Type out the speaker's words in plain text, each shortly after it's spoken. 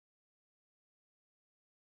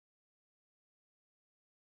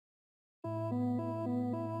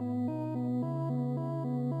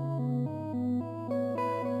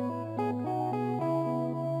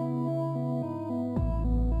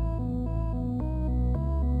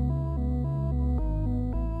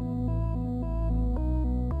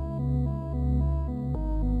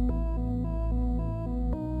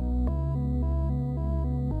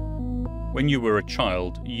When you were a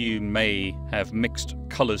child, you may have mixed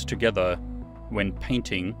colors together when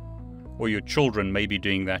painting, or your children may be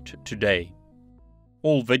doing that today.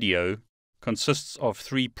 All video consists of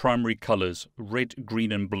three primary colors, red,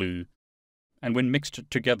 green, and blue, and when mixed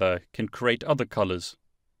together can create other colors.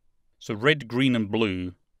 So red, green, and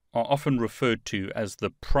blue are often referred to as the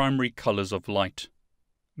primary colors of light.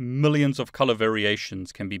 Millions of color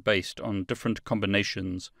variations can be based on different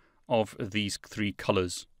combinations of these three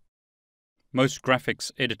colors. Most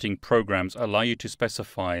graphics editing programs allow you to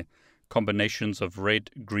specify combinations of red,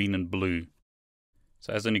 green, and blue.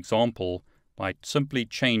 So as an example, by simply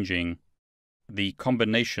changing the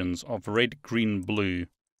combinations of red, green, and blue,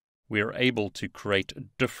 we are able to create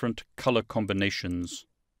different color combinations.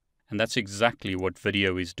 And that's exactly what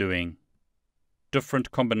video is doing.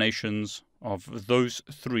 Different combinations of those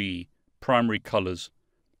three primary colors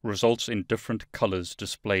results in different colors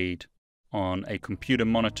displayed on a computer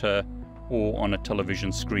monitor or on a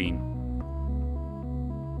television screen.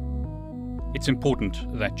 It's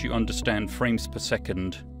important that you understand frames per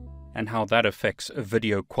second and how that affects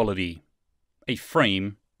video quality. A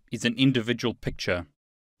frame is an individual picture,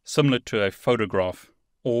 similar to a photograph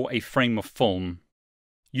or a frame of film.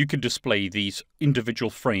 You can display these individual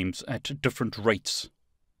frames at different rates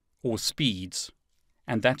or speeds,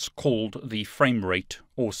 and that's called the frame rate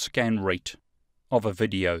or scan rate of a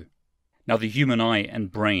video. Now, the human eye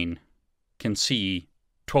and brain can see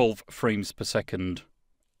 12 frames per second.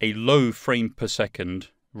 A low frame per second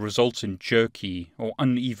results in jerky or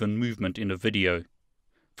uneven movement in a video.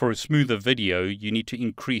 For a smoother video, you need to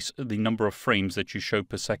increase the number of frames that you show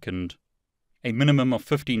per second. A minimum of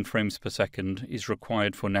 15 frames per second is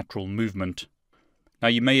required for natural movement. Now,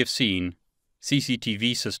 you may have seen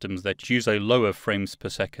CCTV systems that use a lower frames per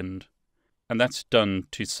second, and that's done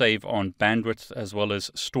to save on bandwidth as well as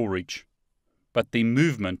storage. But the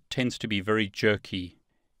movement tends to be very jerky,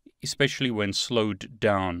 especially when slowed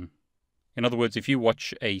down. In other words, if you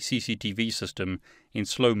watch a CCTV system in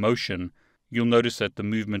slow motion, you'll notice that the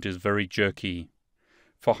movement is very jerky.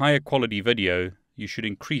 For higher quality video, you should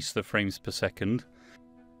increase the frames per second.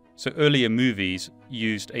 So earlier movies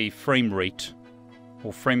used a frame rate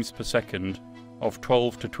or frames per second of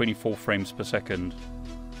 12 to 24 frames per second.